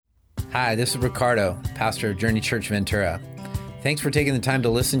Hi, this is Ricardo, pastor of Journey Church Ventura. Thanks for taking the time to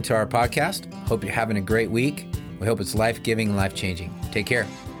listen to our podcast. Hope you're having a great week. We hope it's life-giving and life-changing. Take care.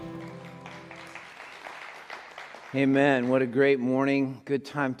 Amen. What a great morning. Good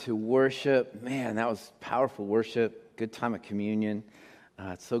time to worship. Man, that was powerful worship. Good time of communion.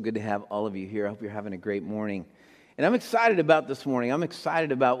 It's so good to have all of you here. I hope you're having a great morning. And I'm excited about this morning. I'm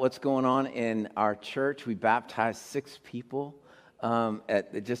excited about what's going on in our church. We baptized 6 people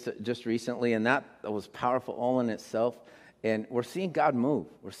just recently, and that was powerful all in itself. And we're seeing God move.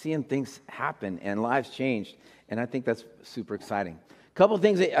 We're seeing things happen and lives changed, and I think that's super exciting. A couple of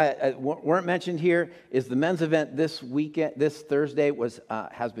things that weren't mentioned here is the men's event this weekend, this Thursday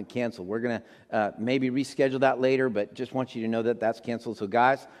has been canceled. We're going to maybe reschedule that later, but just want you to know that that's canceled. So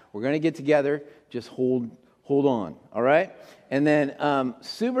guys, we're going to get together. Just hold on, all right? And then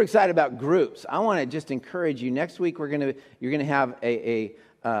super excited about groups. I want to just encourage you. Next week you're going to have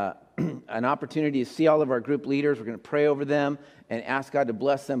an opportunity to see all of our group leaders. We're going to pray over them and ask God to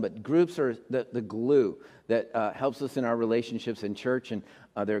bless them. But groups are the glue that helps us in our relationships in church, and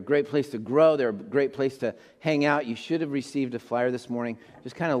they're a great place to grow. They're a great place to hang out. You should have received a flyer this morning,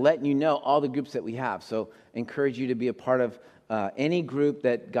 just kind of letting you know all the groups that we have. So encourage you to be a part of any group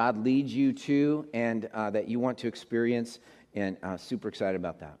that God leads you to and that you want to experience, and super excited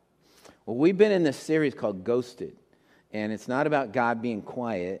about that. Well, we've been in this series called Ghosted, and it's not about God being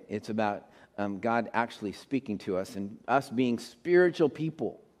quiet. It's about God actually speaking to us and us being spiritual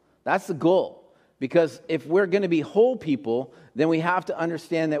people. That's the goal. Because if we're going to be whole people, then we have to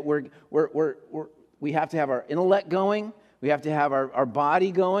understand that we have to have our intellect going, we have to have our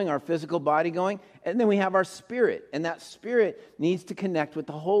body going, our physical body going, and then we have our spirit. And that spirit needs to connect with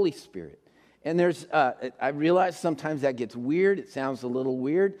the Holy Spirit. And I realize sometimes that gets weird. It sounds a little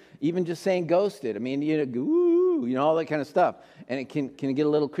weird, even just saying ghosted. I mean, ooh, all that kind of stuff. And it can get a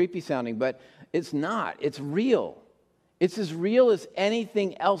little creepy sounding, but it's not. It's real. It's as real as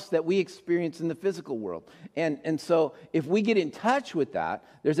anything else that we experience in the physical world. And so if we get in touch with that,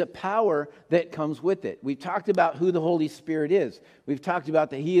 there's a power that comes with it. We've talked about who the Holy Spirit is. We've talked about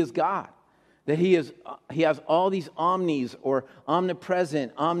that He is God, that He has all these omnis, or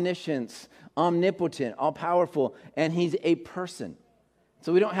omnipresent, omniscience, omnipotent, all-powerful, and He's a person.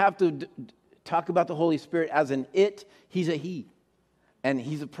 So we don't have to talk about the Holy Spirit as an it. He's a He. And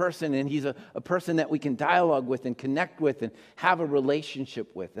He's a person, and He's a person that we can dialogue with and connect with and have a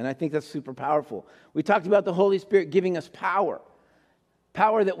relationship with. And I think that's super powerful. We talked about the Holy Spirit giving us power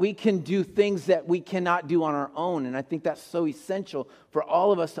that we can do things that we cannot do on our own. And I think that's so essential for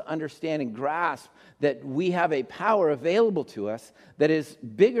all of us to understand and grasp that we have a power available to us that is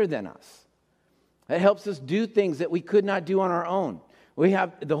bigger than us. It helps us do things that we could not do on our own.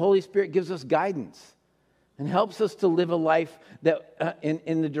 The Holy Spirit gives us guidance and helps us to live a life that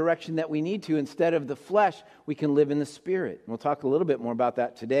in the direction that we need to. Instead of the flesh, we can live in the Spirit. And we'll talk a little bit more about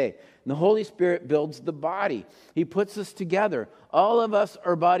that today. And the Holy Spirit builds the body. He puts us together. All of us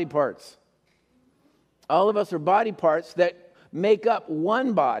are body parts. All of us are body parts that make up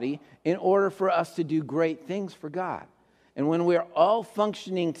one body in order for us to do great things for God. And when we're all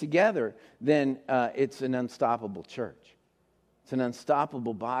functioning together, then it's an unstoppable church. It's an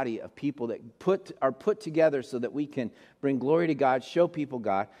unstoppable body of people that are put together so that we can bring glory to God, show people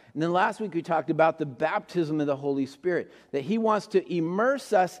God. And then last week we talked about the baptism of the Holy Spirit, that He wants to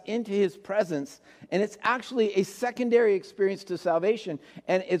immerse us into His presence, and it's actually a secondary experience to salvation.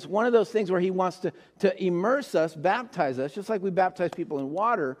 And it's one of those things where He wants to immerse us, baptize us, just like we baptize people in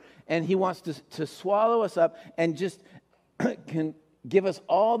water, and He wants to swallow us up and just can give us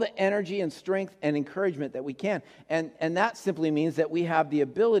all the energy and strength and encouragement that we can. And that simply means that we have the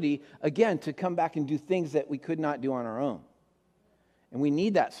ability, again, to come back and do things that we could not do on our own. And we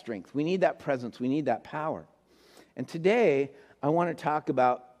need that strength. We need that presence. We need that power. And today, I want to talk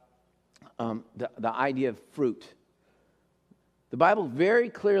about the idea of fruit. The Bible very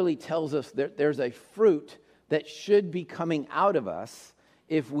clearly tells us that there's a fruit that should be coming out of us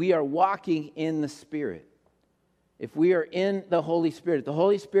if we are walking in the Spirit. If we are in the Holy Spirit, the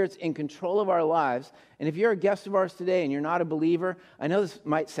Holy Spirit's in control of our lives. And if you're a guest of ours today and you're not a believer, I know this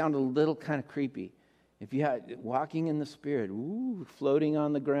might sound a little kind of creepy. If you had walking in the Spirit, floating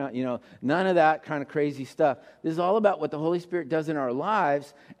on the ground, none of that kind of crazy stuff. This is all about what the Holy Spirit does in our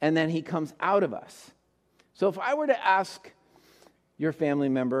lives, and then He comes out of us. So if I were to ask your family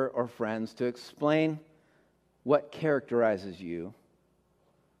member or friends to explain what characterizes you,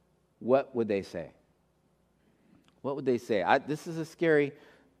 what would they say? What would they say? This is a scary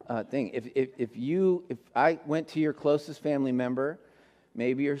thing. If I went to your closest family member,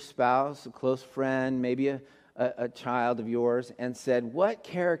 maybe your spouse, a close friend, maybe a child of yours and said, what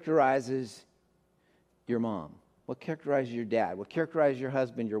characterizes your mom? What characterizes your dad? What characterizes your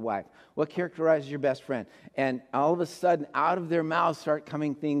husband, your wife? What characterizes your best friend? And all of a sudden, out of their mouths start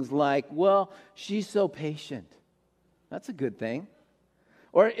coming things like, well, she's so patient. That's a good thing.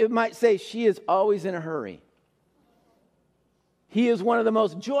 Or it might say, she is always in a hurry. He is one of the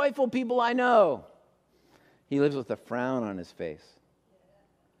most joyful people I know. He lives with a frown on his face.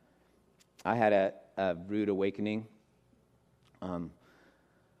 I had a rude awakening.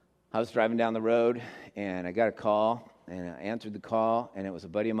 I was driving down the road, and I got a call, and I answered the call, and it was a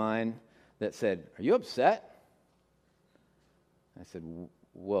buddy of mine that said, are you upset? I said,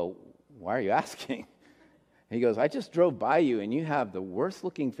 well, why are you asking? He goes, I just drove by you, and you have the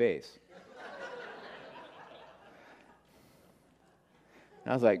worst-looking face.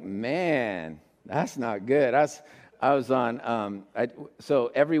 I was like, man, that's not good. I was on,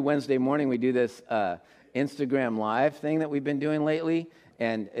 so every Wednesday morning we do this Instagram Live thing that we've been doing lately,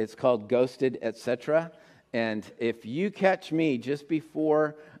 and it's called Ghosted, Etc. And if you catch me just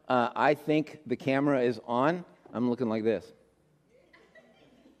before I think the camera is on, I'm looking like this.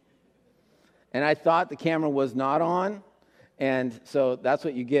 And I thought the camera was not on, and so that's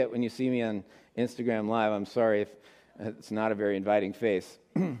what you get when you see me on Instagram Live. I'm sorry if it's not a very inviting face.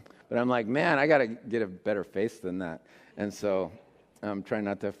 But I'm like, man, I got to get a better face than that. And so I'm trying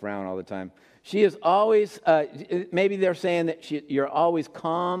not to frown all the time. She is always, maybe they're saying that you're always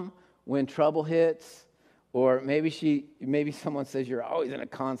calm when trouble hits. Or maybe someone says you're always in a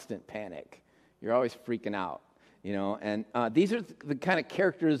constant panic. You're always freaking out, you know. And these are the kind of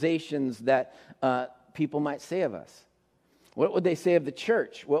characterizations that people might say of us. What would they say of the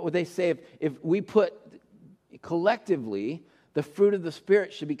church? What would they say if we put collectively the fruit of the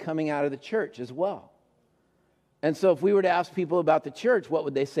Spirit should be coming out of the church as well? And so if we were to ask people about the church, what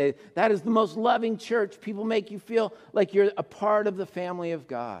would they say? That is the most loving church. People make you feel like you're a part of the family of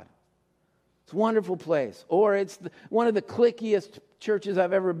God. It's a wonderful place. Or it's one of the clickiest churches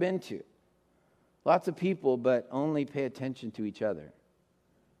I've ever been to. Lots of people, but only pay attention to each other.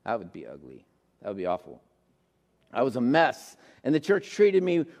 That would be ugly. That would be awful. I was a mess, and the church treated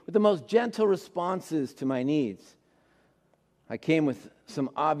me with the most gentle responses to my needs. I came with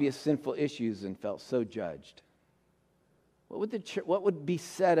some obvious sinful issues and felt so judged. What would be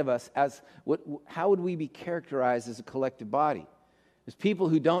said of us how would we be characterized as a collective body? As people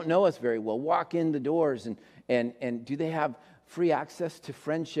who don't know us very well walk in the doors and do they have free access to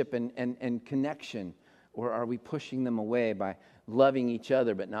friendship and connection? Or are we pushing them away by loving each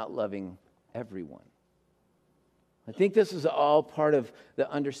other but not loving everyone? I think this is all part of the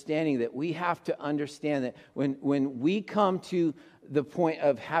understanding that we have to understand that when we come to the point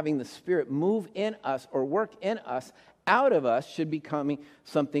of having the Spirit move in us or work in us, out of us should be coming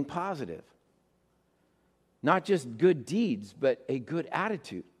something positive. Not just good deeds, but a good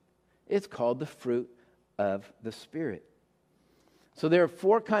attitude. It's called the fruit of the Spirit. So there are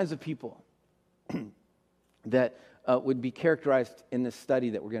 4 kinds of people that would be characterized in this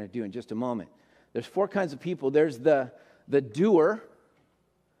study that we're going to do in just a moment. There's 4 kinds of people. There's the doer.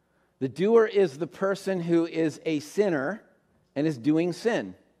 The doer is the person who is a sinner and is doing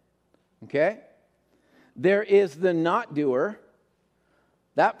sin. Okay? There is the not doer.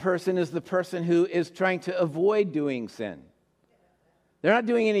 That person is the person who is trying to avoid doing sin. They're not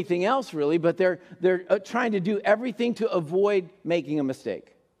doing anything else really, but they're trying to do everything to avoid making a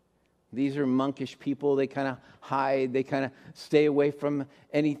mistake. These are monkish people. They kind of hide. They kind of stay away from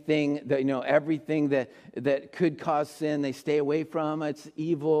anything that, everything that could cause sin. They stay away from. It's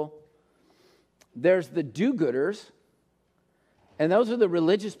evil. There's the do-gooders. And those are the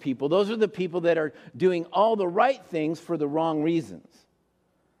religious people. Those are the people that are doing all the right things for the wrong reasons.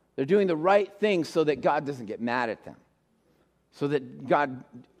 They're doing the right things so that God doesn't get mad at them. So that God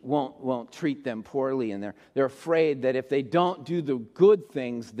won't treat them poorly. And they're afraid that if they don't do the good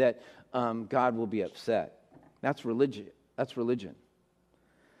things that God will be upset. That's religion. That's religion.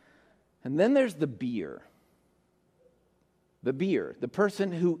 And then there's the beer. The beer. The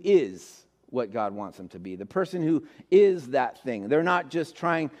person who is what God wants them to be. The person who is that thing. They're not just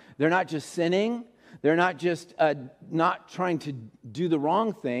sinning. They're not just not trying to do the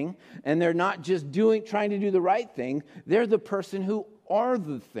wrong thing. And they're not just trying to do the right thing. They're the person who are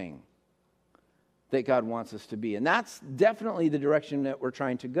the thing that God wants us to be. And that's definitely the direction that we're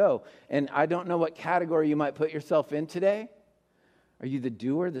trying to go. And I don't know what category you might put yourself in today. Are you the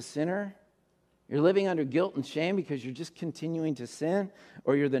doer, the sinner? You're living under guilt and shame because you're just continuing to sin?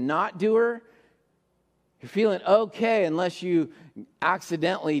 Or you're the not doer? You're feeling okay unless you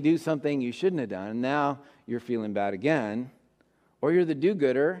accidentally do something you shouldn't have done. And now you're feeling bad again. Or you're the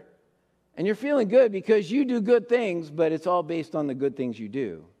do-gooder And you're feeling good because you do good things, but it's all based on the good things you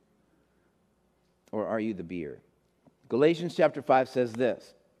do. Or are you the beer? Galatians chapter 5 says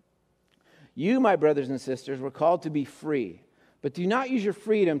this. You, my brothers and sisters, were called to be free, but do not use your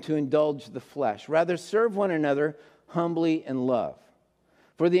freedom to indulge the flesh. Rather, serve one another humbly in love.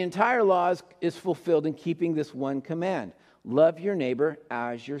 For the entire law is fulfilled in keeping this one command. Love your neighbor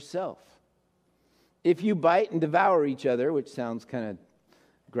as yourself. If you bite and devour each other, which sounds kind of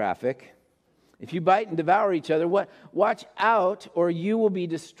graphic. If you bite and devour each other, watch out or you will be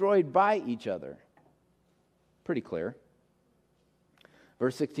destroyed by each other. Pretty clear.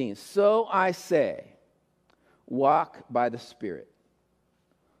 Verse 16, so I say, walk by the Spirit.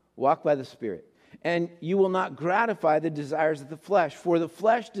 Walk by the Spirit. And you will not gratify the desires of the flesh, for the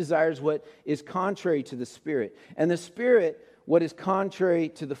flesh desires what is contrary to the Spirit, and the Spirit what is contrary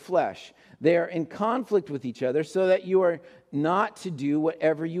to the flesh. They are in conflict with each other, so that you are not to do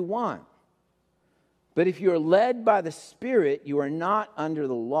whatever you want. But if you are led by the Spirit, you are not under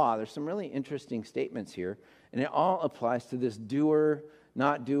the law. There's some really interesting statements here, and it all applies to this doer,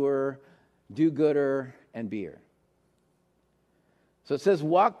 not doer, do-gooder, and beer. So it says,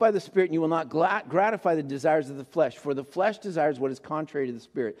 walk by the Spirit, and you will not gratify the desires of the flesh, for the flesh desires what is contrary to the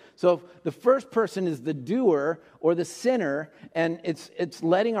Spirit. So if the first person is the doer or the sinner, and it's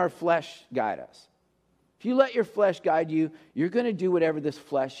letting our flesh guide us. If you let your flesh guide you, you're going to do whatever this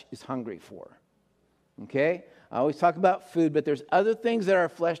flesh is hungry for. Okay? I always talk about food, but there's other things that our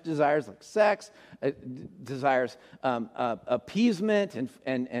flesh desires, like sex, desires appeasement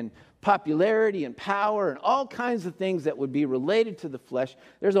and popularity and power and all kinds of things that would be related to the flesh.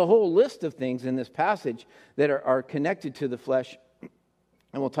 There's a whole list of things in this passage that are connected to the flesh,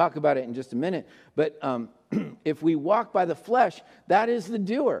 and we'll talk about it in just a minute. But if we walk by the flesh, that is the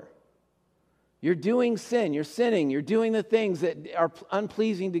doer. You're doing sin, you're sinning, you're doing the things that are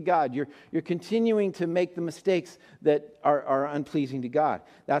unpleasing to God. You're continuing to make the mistakes that are unpleasing to God.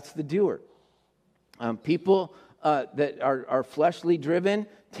 That's the doer. People that are fleshly driven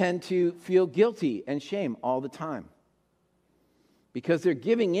tend to feel guilty and shame all the time because they're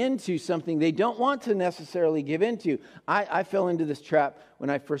giving into something they don't want to necessarily give into. I fell into this trap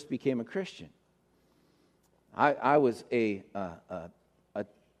when I first became a Christian.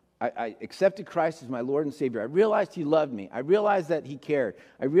 I accepted Christ as my Lord and Savior. I realized He loved me. I realized that He cared.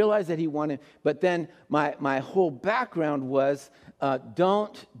 I realized that He wanted. But then my whole background was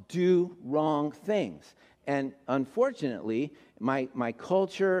don't do wrong things. And unfortunately, my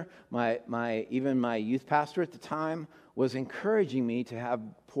culture, even my youth pastor at the time was encouraging me to have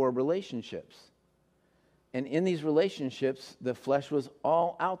poor relationships. And in these relationships, the flesh was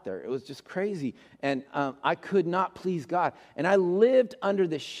all out there. It was just crazy. And I could not please God. And I lived under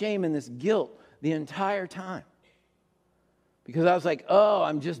this shame and this guilt the entire time. Because I was like,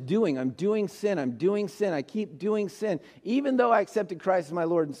 I'm doing sin. I keep doing sin. Even though I accepted Christ as my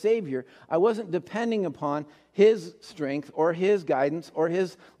Lord and Savior, I wasn't depending upon His strength or His guidance or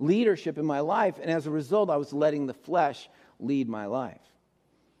His leadership in my life. And as a result, I was letting the flesh lead my life.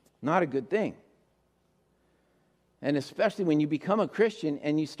 Not a good thing. And especially when you become a Christian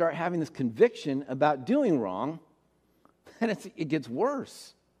and you start having this conviction about doing wrong, then it gets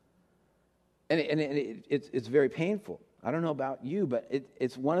worse. And it's very painful. I don't know about you, but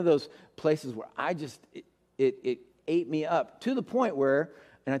it's one of those places where it ate me up to the point where,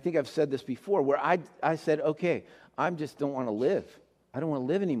 and I think I've said this before, where I said, okay, I just don't want to live. I don't want to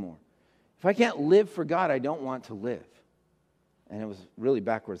live anymore. If I can't live for God, I don't want to live. And it was really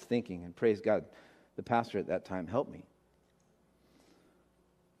backwards thinking, and praise God, the pastor at that time helped me.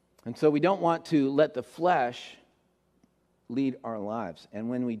 And so we don't want to let the flesh lead our lives. And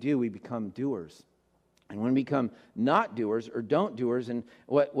when we do, we become doers. And when we become not doers or don't doers, and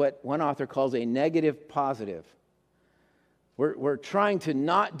what one author calls a negative positive, we're trying to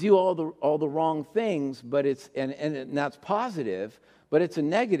not do all the wrong things, but and that's positive, but it's a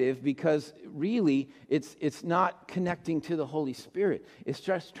negative because really it's not connecting to the Holy Spirit. It's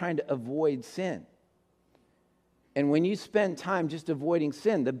just trying to avoid sin. And when you spend time just avoiding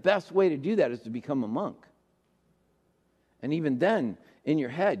sin, the best way to do that is to become a monk. And even then, in your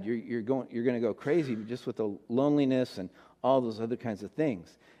head, you're going to go crazy just with the loneliness and all those other kinds of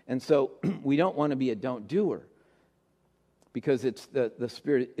things. And so we don't want to be a don't doer because it's the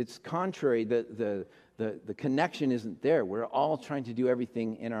spirit. It's contrary. The connection isn't there. We're all trying to do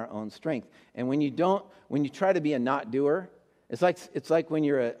everything in our own strength. And when you try to be a not doer, it's like when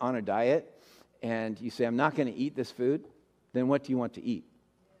you're on a diet. And you say, I'm not going to eat this food, then what do you want to eat?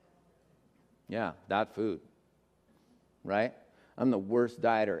 Yeah, that food, right? I'm the worst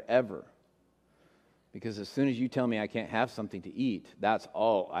dieter ever. Because as soon as you tell me I can't have something to eat, that's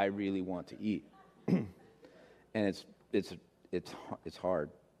all I really want to eat. And it's hard.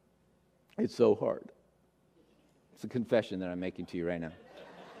 It's so hard. It's a confession that I'm making to you right now.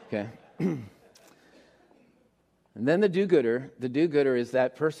 Okay? And then the do-gooder is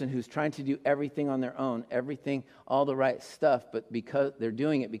that person who's trying to do everything on their own, everything, all the right stuff, but because they're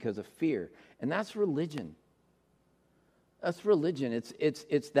doing it because of fear. And that's religion. That's religion.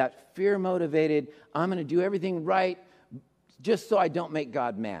 It's that fear-motivated, I'm going to do everything right just so I don't make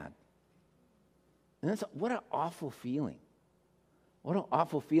God mad. And what an awful feeling. What an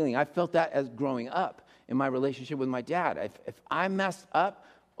awful feeling. I felt that as growing up in my relationship with my dad. If I messed up,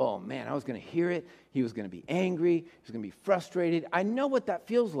 oh man, I was going to hear it. He was going to be angry. He was going to be frustrated. I know what that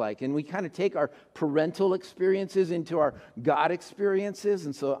feels like. And we kind of take our parental experiences into our God experiences.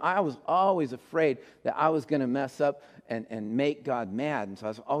 And so I was always afraid that I was going to mess up and make God mad. And so I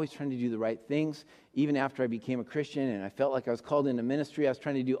was always trying to do the right things. Even after I became a Christian and I felt like I was called into ministry, I was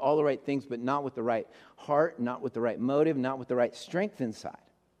trying to do all the right things, but not with the right heart, not with the right motive, not with the right strength inside.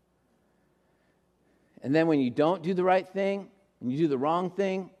 And then when you don't do the right thing, and you do the wrong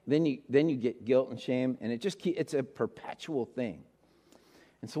thing, then you get guilt and shame, and it's a perpetual thing.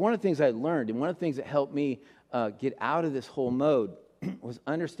 And so one of the things I learned, and one of the things that helped me get out of this whole mode, was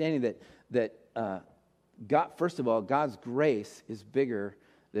understanding that God, first of all, God's grace is bigger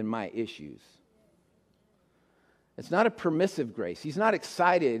than my issues. It's not a permissive grace. He's not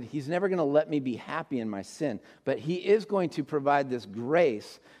excited. He's never going to let me be happy in my sin, but He is going to provide this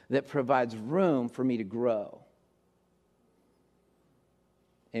grace that provides room for me to grow.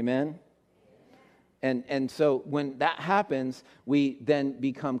 Amen? And so when that happens, we then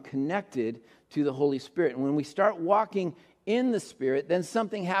become connected to the Holy Spirit. And when we start walking in the Spirit, then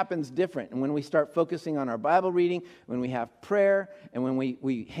something happens different. And when we start focusing on our Bible reading, when we have prayer, and when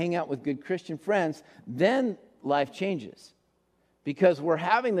we hang out with good Christian friends, then life changes. Because we're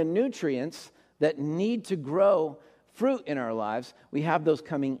having the nutrients that need to grow fruit in our lives, we have those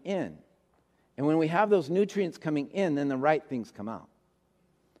coming in. And when we have those nutrients coming in, then the right things come out.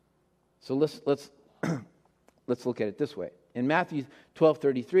 So let's look at it this way. In Matthew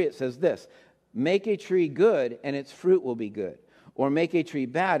 12:33, it says this: make a tree good, and its fruit will be good. Or make a tree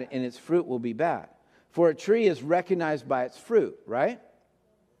bad, and its fruit will be bad. For a tree is recognized by its fruit, right?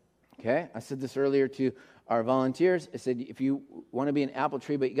 Okay, I said this earlier to our volunteers. I said, if you want to be an apple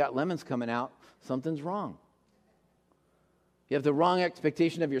tree, but you got lemons coming out, something's wrong. You have the wrong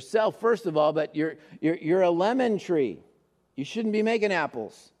expectation of yourself, first of all, but you're a lemon tree. You shouldn't be making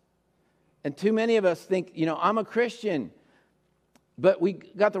apples. And too many of us think, I'm a Christian, but we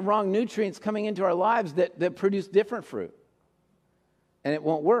got the wrong nutrients coming into our lives that produce different fruit. And it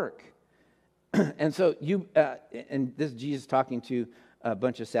won't work. And so and this is Jesus talking to a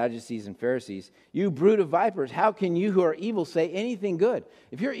bunch of Sadducees and Pharisees. You brood of vipers, how can you who are evil say anything good?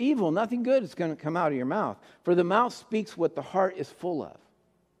 If you're evil, nothing good is going to come out of your mouth. For the mouth speaks what the heart is full of.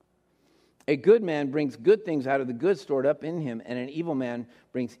 A good man brings good things out of the good stored up in him, and an evil man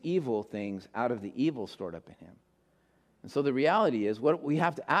brings evil things out of the evil stored up in him. And so the reality is, what we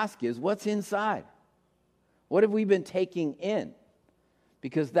have to ask is, what's inside? What have we been taking in?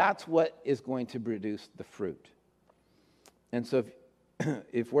 Because that's what is going to produce the fruit. And so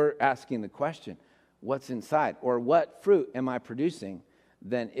if we're asking the question, what's inside, or what fruit am I producing,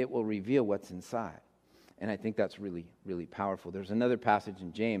 then it will reveal what's inside. And I think that's really, really powerful. There's another passage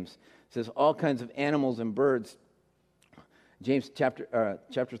in James. It says, all kinds of animals and birds. James chapter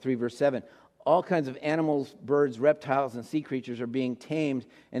 3, verse 7. All kinds of animals, birds, reptiles, and sea creatures are being tamed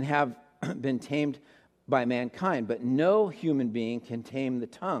and have been tamed by mankind. But no human being can tame the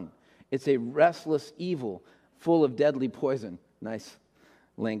tongue. It's a restless evil full of deadly poison. Nice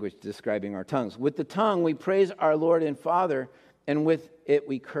language describing our tongues. With the tongue we praise our Lord and Father, and with it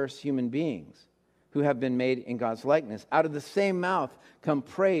we curse human beings who have been made in God's likeness. Out of the same mouth come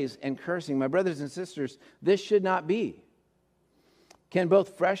praise and cursing. My brothers and sisters, this should not be. Can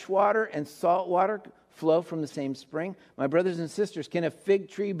both fresh water and salt water flow from the same spring? My brothers and sisters, can a fig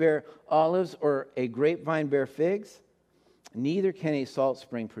tree bear olives or a grapevine bear figs? Neither can a salt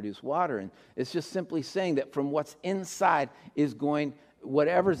spring produce water. And it's just simply saying that from what's inside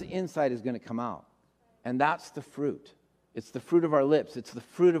whatever's inside is going to come out. And that's the fruit. It's the fruit of our lips. It's the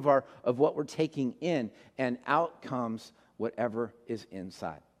fruit of what we're taking in. And out comes whatever is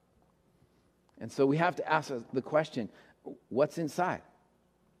inside. And so we have to ask the question, what's inside?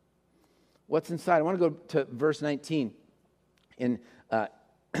 What's inside? I want to go to verse 19 in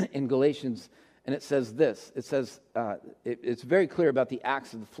Galatians, and it says this. It says, it's very clear about the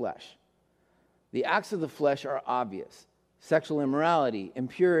acts of the flesh. The acts of the flesh are obvious. sexual immorality,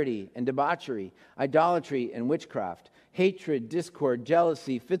 impurity and debauchery, idolatry and witchcraft, hatred, discord,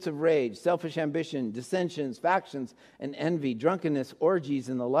 jealousy, fits of rage, selfish ambition, dissensions, factions, and envy, drunkenness, orgies,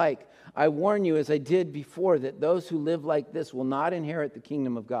 and the like. I warn you, as I did before, that those who live like this will not inherit the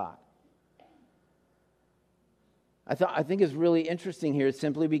kingdom of God. I think it's really interesting here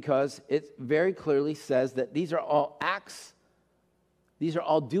simply because it very clearly says that these are all acts, these are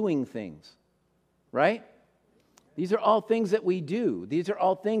all doing things, right? These are all things that we do. These are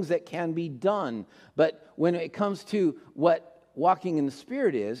all things that can be done. But when it comes to what walking in the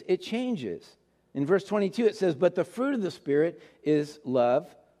Spirit is, it changes. In verse 22 it says, but the fruit of the Spirit is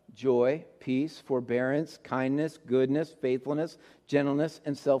love, joy, peace, forbearance, kindness, goodness, faithfulness, gentleness,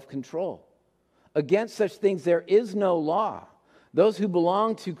 and self-control. Against such things there is no law. Those who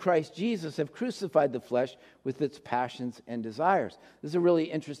belong to Christ Jesus have crucified the flesh with its passions and desires. This is a really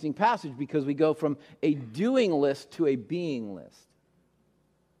interesting passage because we go from a doing list to a being list.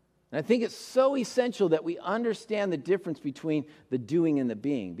 And I think it's so essential that we understand the difference between the doing and the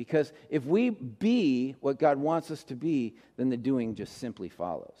being. Because if we be what God wants us to be, then the doing just simply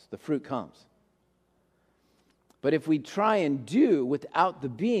follows. The fruit comes. But if we try and do without the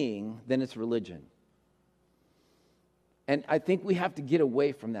being, then it's religion. And I think we have to get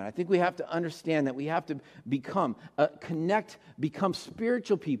away from that. I think we have to understand that we have to become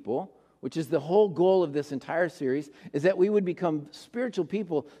spiritual people, which is the whole goal of this entire series, is that we would become spiritual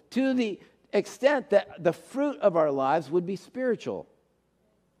people to the extent that the fruit of our lives would be spiritual.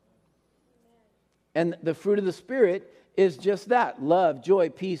 And the fruit of the Spirit is just that: love, joy,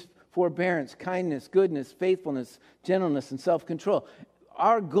 peace, forbearance, kindness, goodness, faithfulness, gentleness, and self-control.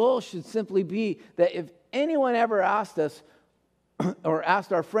 Our goal should simply be that if anyone ever asked us or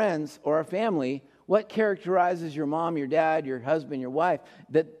asked our friends or our family what characterizes your mom, your dad, your husband, your wife,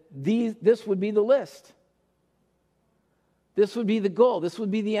 that this would be the list. This would be the goal. This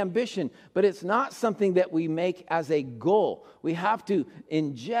would be the ambition. But it's not something that we make as a goal. We have to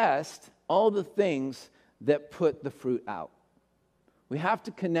ingest all the things that put the fruit out. We have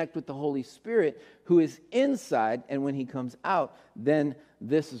to connect with the Holy Spirit who is inside, and when he comes out, then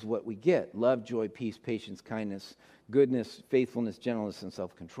this is what we get: love, joy, peace, patience, kindness, goodness, faithfulness, gentleness, and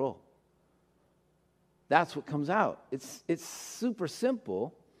self-control. That's what comes out. It's super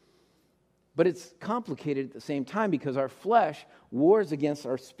simple, but it's complicated at the same time because our flesh wars against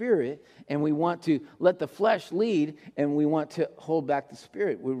our spirit, and we want to let the flesh lead, and we want to hold back the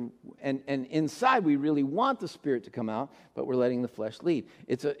spirit. And inside, we really want the spirit to come out, but we're letting the flesh lead.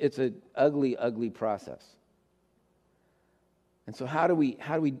 It's an ugly, ugly process. And so how do we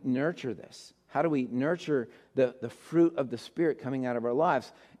nurture this? How do we nurture the fruit of the Spirit coming out of our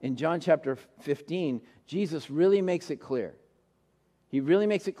lives? In John chapter 15, Jesus really makes it clear. He really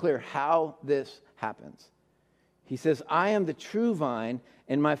makes it clear how this happens. He says, I am the true vine,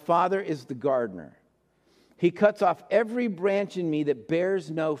 and my Father is the gardener. He cuts off every branch in me that bears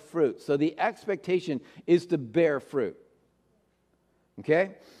no fruit. So the expectation is to bear fruit.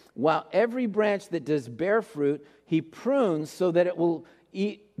 Okay? While every branch that does bear fruit, he prunes so that it will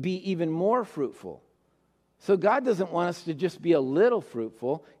be even more fruitful. So God doesn't want us to just be a little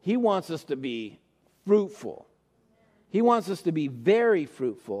fruitful. He wants us to be fruitful. He wants us to be very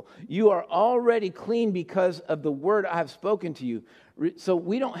fruitful. You are already clean because of the word I have spoken to you. So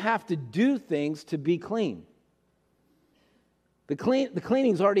we don't have to do things to be clean. The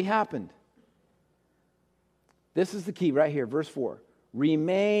cleaning's already happened. This is the key right here, verse 4.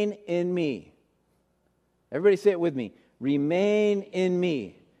 Remain in me. Everybody say it with me. Remain in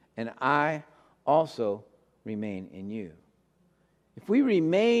me, and I also remain in you. If we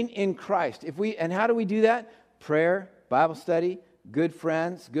remain in Christ, and how do we do that? Prayer, Bible study, good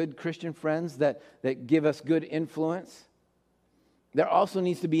friends, good Christian friends that give us good influence. There also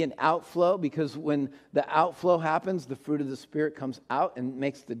needs to be an outflow, because when the outflow happens, the fruit of the Spirit comes out and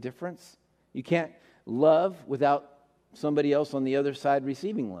makes the difference. You can't love without somebody else on the other side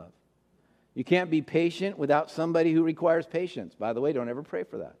receiving love. You can't be patient without somebody who requires patience. By the way, don't ever pray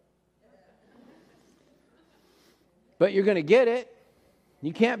for that. But you're going to get it.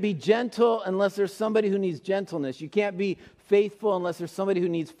 You can't be gentle unless there's somebody who needs gentleness. You can't be faithful unless there's somebody who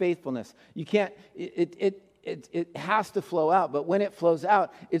needs faithfulness. You can't, it has to flow out. But when it flows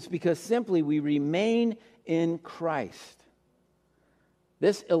out, it's because simply we remain in Christ.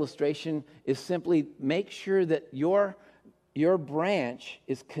 This illustration is simply make sure that your branch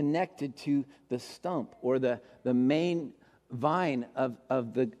is connected to the stump or the main vine of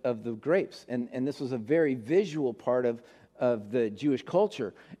the grapes. And this was a very visual part of the Jewish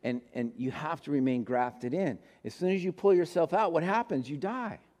culture. And you have to remain grafted in. As soon as you pull yourself out, what happens? You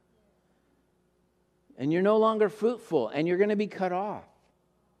die. and you're no longer fruitful, and you're going to be cut off.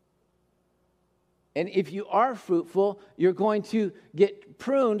 And if you are fruitful, you're going to get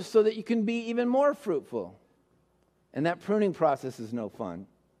pruned so that you can be even more fruitful. And that pruning process is no fun.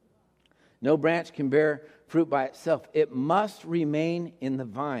 No branch can bear fruit by itself. It must remain in the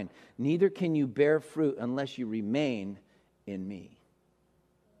vine. Neither can you bear fruit unless you remain in me.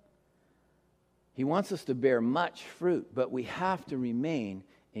 He wants us to bear much fruit, but we have to remain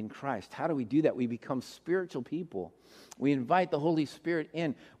in Christ. How do we do that? We become spiritual people. We invite the Holy Spirit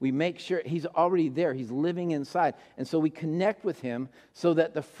in. We make sure He's already there. He's living inside. And so we connect with Him so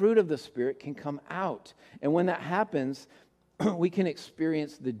that the fruit of the Spirit can come out. And when that happens, we can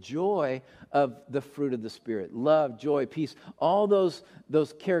experience the joy of the fruit of the Spirit. Love, joy, peace. All those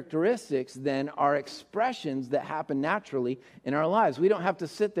characteristics then are expressions that happen naturally in our lives. We don't have to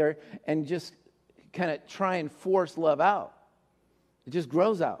sit there and just kind of try and force love out. It just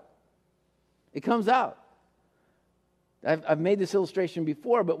grows out. It comes out. I've made this illustration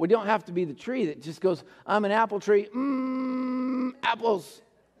before, but we don't have to be the tree that just goes, I'm an apple tree, apples.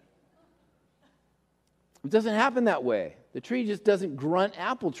 It doesn't happen that way. The tree just doesn't grunt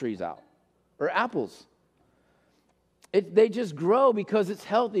apple trees out, or apples. They just grow because it's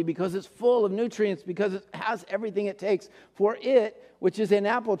healthy, because it's full of nutrients, because it has everything it takes for it, which is an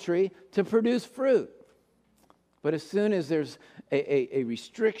apple tree, to produce fruit. But as soon as there's a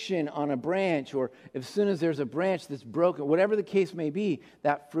restriction on a branch, or as soon as there's a branch that's broken, whatever the case may be,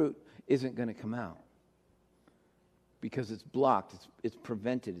 that fruit isn't going to come out. Because it's blocked, it's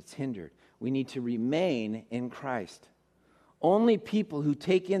prevented, it's hindered. We need to remain in Christ. Only people who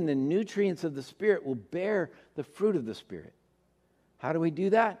take in the nutrients of the Spirit will bear the fruit of the Spirit. How do we do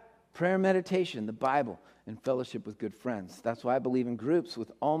that? Prayer, meditation, the Bible, and fellowship with good friends. That's why I believe in groups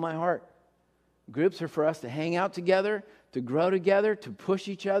with all my heart. Groups are for us to hang out together, to grow together, to push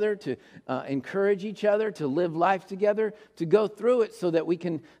each other, to encourage each other, to live life together, to go through it so that we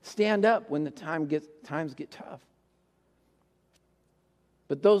can stand up when the times get tough.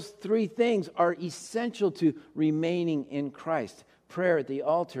 But those three things are essential to remaining in Christ. Prayer at the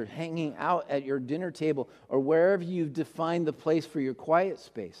altar, hanging out at your dinner table, or wherever you've defined the place for your quiet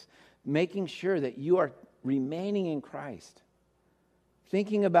space. Making sure that you are remaining in Christ.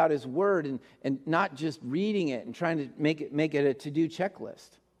 Thinking about His Word and not just reading it and trying to make it a to-do checklist.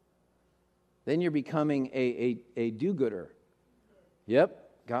 Then you're becoming a do-gooder. Yep,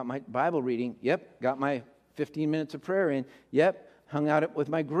 got my Bible reading. Yep, got my 15 minutes of prayer in. Yep, hung out with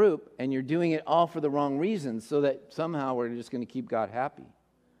my group. And you're doing it all for the wrong reasons so that somehow we're just going to keep God happy.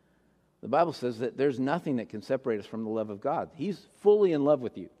 The Bible says that there's nothing that can separate us from the love of God. He's fully in love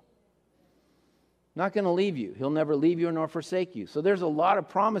with you. Not going to leave you. He'll never leave you nor forsake you. So there's a lot of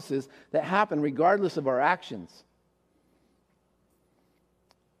promises that happen regardless of our actions.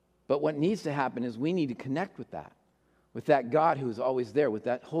 But what needs to happen is we need to connect with that God who is always there, with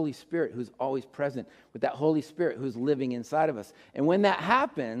that Holy Spirit who's always present, with that Holy Spirit who's living inside of us. And when that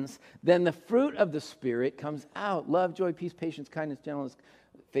happens, then the fruit of the Spirit comes out. Love, joy, peace, patience, kindness, gentleness,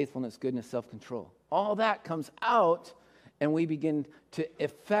 faithfulness, goodness, self-control. All that comes out. And we begin to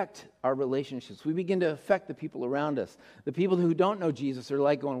affect our relationships. We begin to affect the people around us. The people who don't know Jesus are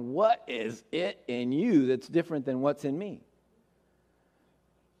like going, what is it in you that's different than what's in me?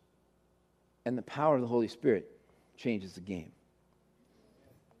 And the power of the Holy Spirit changes the game.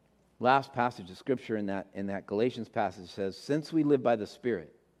 Last passage of Scripture in that Galatians passage says, since we live by the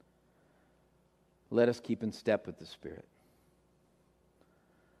Spirit, let us keep in step with the Spirit.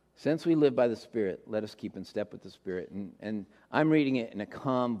 Since we live by the Spirit, let us keep in step with the Spirit. And I'm reading it in a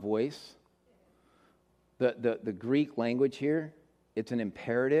calm voice. The Greek language here, it's an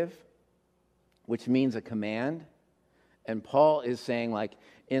imperative, which means a command. And Paul is saying, like,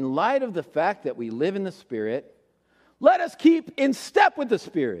 in light of the fact that we live in the Spirit, let us keep in step with the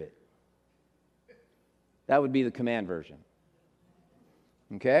Spirit. That would be the command version.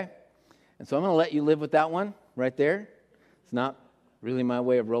 Okay? And so I'm going to let you live with that one right there. It's not really my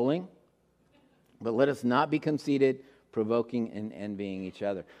way of rolling. But let us not be conceited, provoking and envying each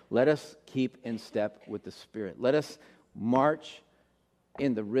other. Let us keep in step with the Spirit. Let us march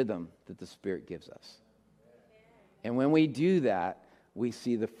in the rhythm that the Spirit gives us. And when we do that, we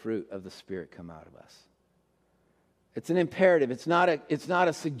see the fruit of the Spirit come out of us. It's an imperative. It's not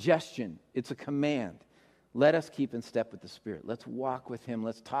a suggestion. It's a command. Let us keep in step with the Spirit. Let's walk with Him.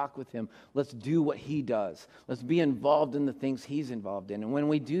 Let's talk with Him. Let's do what He does. Let's be involved in the things He's involved in. And when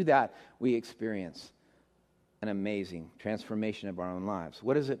we do that, we experience an amazing transformation of our own lives.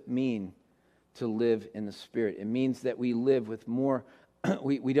 What does it mean to live in the Spirit? It means that we live with more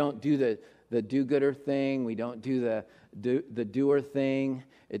we don't do the do-gooder thing. We don't do the doer thing.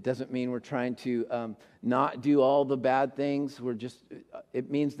 It doesn't mean we're trying to not do all the bad things. It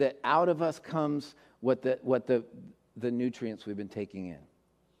means that out of us comes what the nutrients we've been taking in.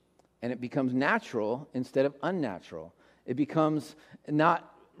 And it becomes natural instead of unnatural. It becomes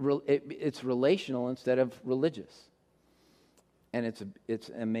it's relational instead of religious. And it's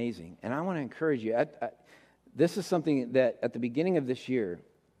amazing. And I want to encourage you. This is something that at the beginning of this year,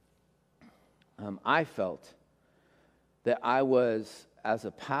 I felt that I was, as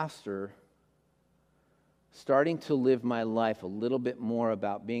a pastor, starting to live my life a little bit more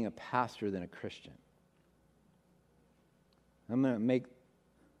about being a pastor than a Christian. I'm going to make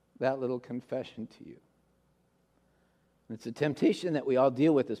that little confession to you. It's a temptation that we all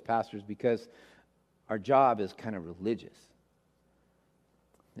deal with as pastors because our job is kind of religious.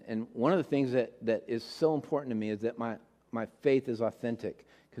 And one of the things that is so important to me is that my faith is authentic.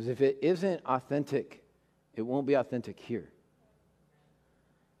 Because if it isn't authentic, it won't be authentic here.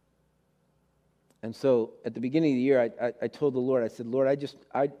 And so at the beginning of the year, I told the Lord, I said, Lord,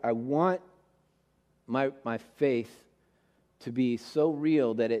 I want my faith to be so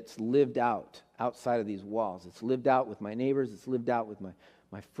real that it's lived out outside of these walls. It's lived out with my neighbors. It's lived out with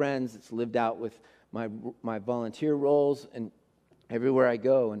my friends. It's lived out with my volunteer roles and everywhere I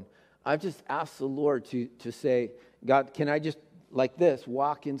go. And I've just asked the Lord to say, God, can I just, like this,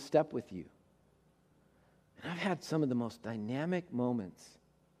 walk in step with you? And I've had some of the most dynamic moments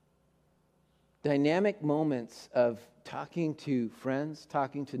of talking to friends,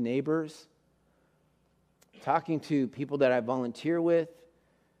 talking to neighbors, talking to people that I volunteer with,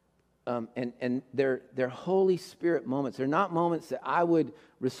 and they're Holy Spirit moments. They're not moments that I would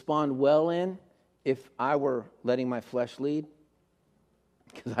respond well in if I were letting my flesh lead,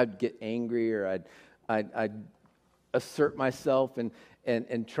 because I'd get angry or I'd assert myself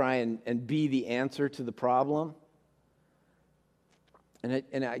and try and be the answer to the problem.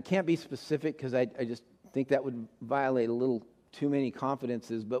 And I can't be specific because I just think that would violate a little too many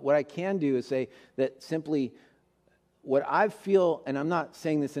confidences. But what I can do is say that simply what I feel, and I'm not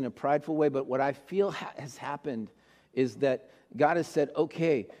saying this in a prideful way, but what I feel has happened is that God has said,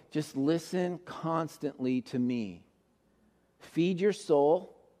 okay, just listen constantly to me. Feed your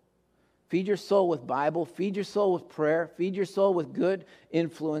soul. Feed your soul with Bible. Feed your soul with prayer. Feed your soul with good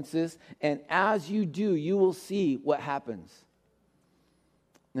influences. And as you do, you will see what happens.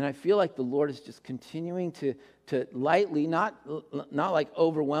 And I feel like the Lord is just continuing to lightly, not like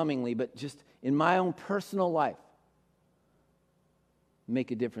overwhelmingly, but just in my own personal life,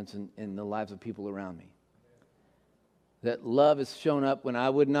 make a difference in the lives of people around me. That love has shown up when I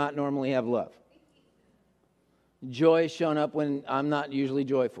would not normally have love. Joy has shown up when I'm not usually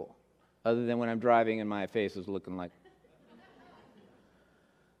joyful, other than when I'm driving and my face is looking like...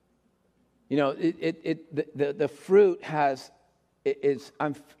 You know, the fruit has...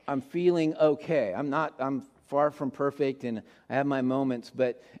 I'm feeling okay. I'm far from perfect, and I have my moments,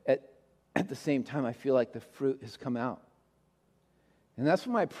 but at the same time, I feel like the fruit has come out. And that's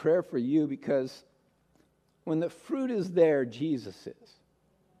my prayer for you, because when the fruit is there, Jesus is.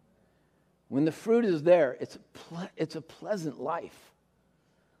 When the fruit is there, it's a pleasant life.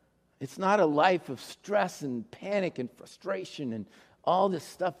 It's not a life of stress and panic and frustration and all this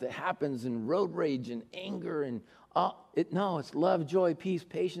stuff that happens, and road rage and anger and no, it's love, joy, peace,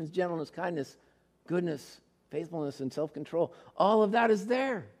 patience, gentleness, kindness, goodness, faithfulness, and self-control. All of that is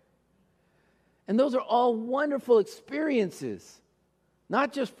there. And those are all wonderful experiences,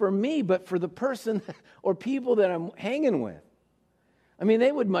 not just for me, but for the person or people that I'm hanging with. I mean,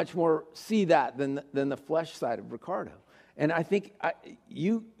 they would much more see that than the flesh side of Ricardo. And I think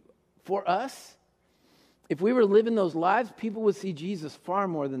for us, if we were living those lives, people would see Jesus far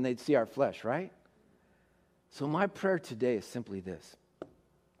more than they'd see our flesh, right? So my prayer today is simply this,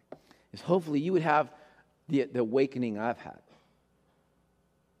 is hopefully you would have the awakening I've had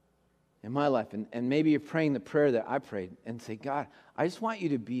in my life. And maybe you're praying the prayer that I prayed and say, God, I just want you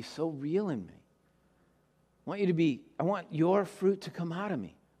to be so real in me. I want your fruit to come out of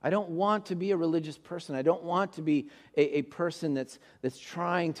me. I don't want to be a religious person. I don't want to be a person that's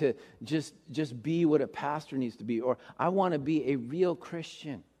trying to just be what a pastor needs to be. Or I want to be a real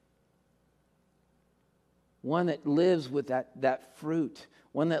Christian. One that lives with that fruit.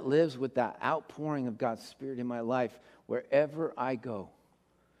 One that lives with that outpouring of God's Spirit in my life wherever I go.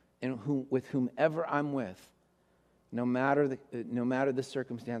 And with whomever I'm with. No matter the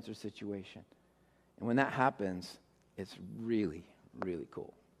circumstance or situation. And when that happens, it's really, really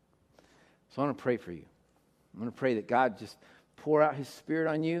cool. So I want to pray for you. I'm going to pray that God just pour out His Spirit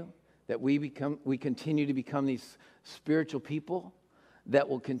on you, that we continue to become these spiritual people, that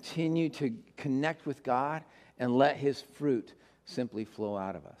will continue to connect with God and let his fruit simply flow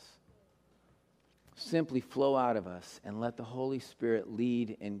out of us. Simply flow out of us and let the Holy Spirit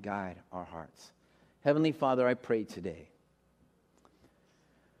lead and guide our hearts. Heavenly Father, I pray today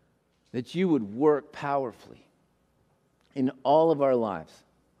that you would work powerfully in all of our lives.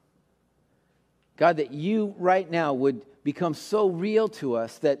 God, that you right now would become so real to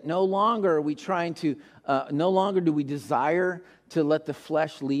us that no longer are we no longer do we desire to let the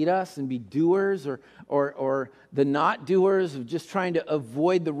flesh lead us and be doers or the not doers of just trying to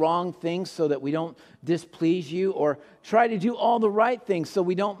avoid the wrong things so that we don't displease you, or try to do all the right things so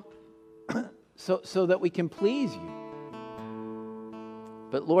we don't so that we can please you.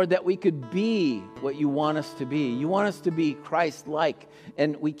 But Lord, that we could be what you want us to be. You want us to be Christ-like,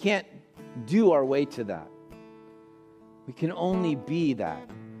 and we can't do our way to that. We can only be that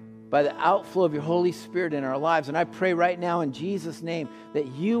by the outflow of your Holy Spirit in our lives. And I pray right now in Jesus' name that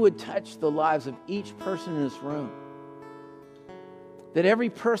you would touch the lives of each person in this room. That every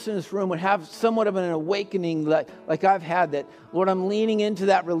person in this room would have somewhat of an awakening like I've had, that, Lord, I'm leaning into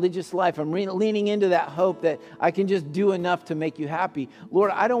that religious life. I'm leaning into that hope that I can just do enough to make you happy.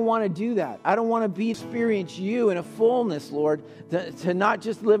 Lord, I don't want to do that. I don't want to experience you in a fullness, Lord, to not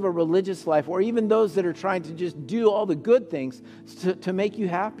just live a religious life, or even those that are trying to just do all the good things to make you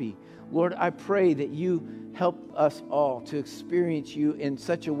happy. Lord, I pray that you help us all to experience you in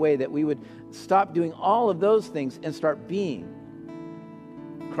such a way that we would stop doing all of those things and start being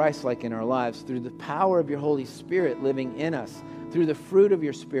Christ-like in our lives through the power of your Holy Spirit living in us, through the fruit of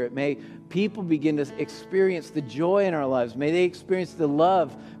your Spirit. May people begin to experience the joy in our lives. May they experience the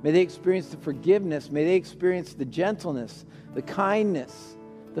love. May they experience the forgiveness. May they experience the gentleness, the kindness,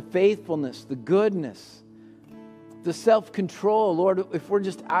 the faithfulness, the goodness, the self-control. Lord, if we're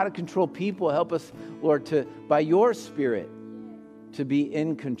just out of control people, help us, Lord, to, by your Spirit, to be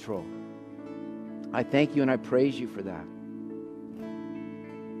in control. I thank you and I praise you for that.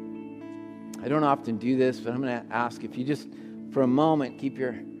 I don't often do this, but I'm going to ask if you just, for a moment, keep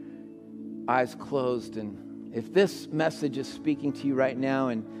your eyes closed. And if this message is speaking to you right now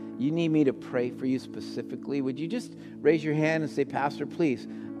and you need me to pray for you specifically, would you just raise your hand and say, Pastor, please,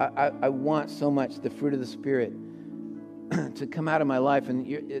 I want so much the fruit of the Spirit to come out of my life. And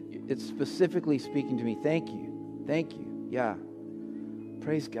it's specifically speaking to me. Thank you. Thank you. Yeah.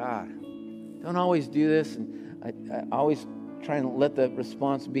 Praise God. Don't always do this. And I always try and let the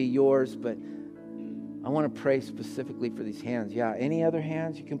response be yours, but I want to pray specifically for these hands. Yeah, any other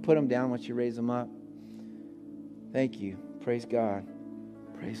hands? You can put them down once you raise them up. Thank you. Praise God.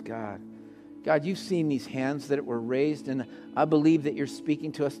 Praise God. God, you've seen these hands that were raised, and I believe that you're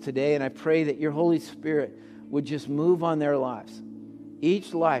speaking to us today, and I pray that your Holy Spirit would just move on their lives.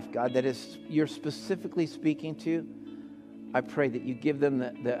 Each life, God, that is you're specifically speaking to, I pray that you give them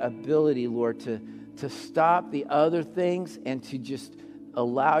the ability, Lord, to stop the other things and to just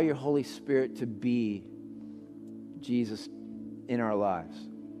allow your Holy Spirit to be Jesus in our lives.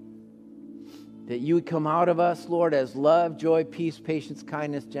 That you would come out of us, Lord, as love, joy, peace, patience,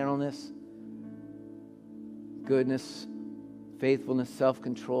 kindness, gentleness, goodness, faithfulness,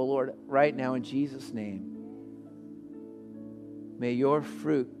 self-control, Lord, right now in Jesus' name. May your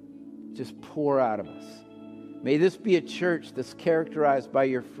fruit just pour out of us. May this be a church that's characterized by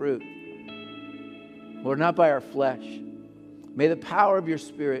your fruit, Lord, not by our flesh. May the power of your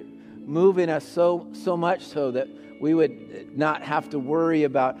Spirit move in us so much so that we would not have to worry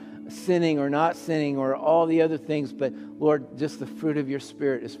about sinning or not sinning or all the other things, but Lord, just the fruit of your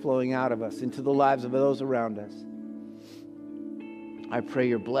Spirit is flowing out of us into the lives of those around us. I pray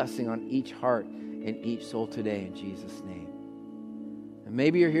your blessing on each heart and each soul today in Jesus' name. And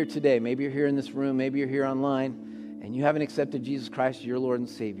maybe you're here today, maybe you're here in this room, maybe you're here online, and you haven't accepted Jesus Christ as your Lord and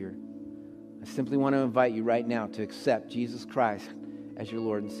Savior. I simply want to invite you right now to accept Jesus Christ as your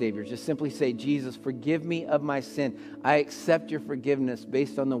Lord and Savior. Just simply say, Jesus, forgive me of my sin. I accept your forgiveness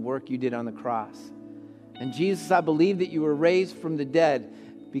based on the work you did on the cross. And Jesus, I believe that you were raised from the dead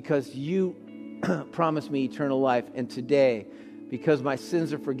because you promised me eternal life. And today, because my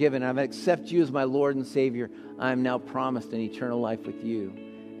sins are forgiven, I accept you as my Lord and Savior, I am now promised an eternal life with you.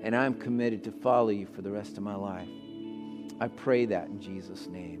 And I'm committed to follow you for the rest of my life. I pray that in Jesus'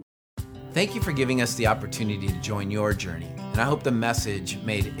 name. Thank you for giving us the opportunity to join your journey, and I hope the message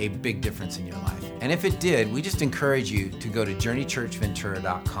made a big difference in your life. And if it did, we just encourage you to go to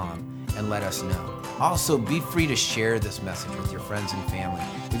journeychurchventura.com and let us know. Also, be free to share this message with your friends and family.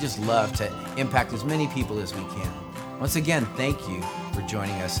 We just love to impact as many people as we can. Once again, thank you for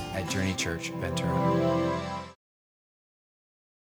joining us at Journey Church Ventura.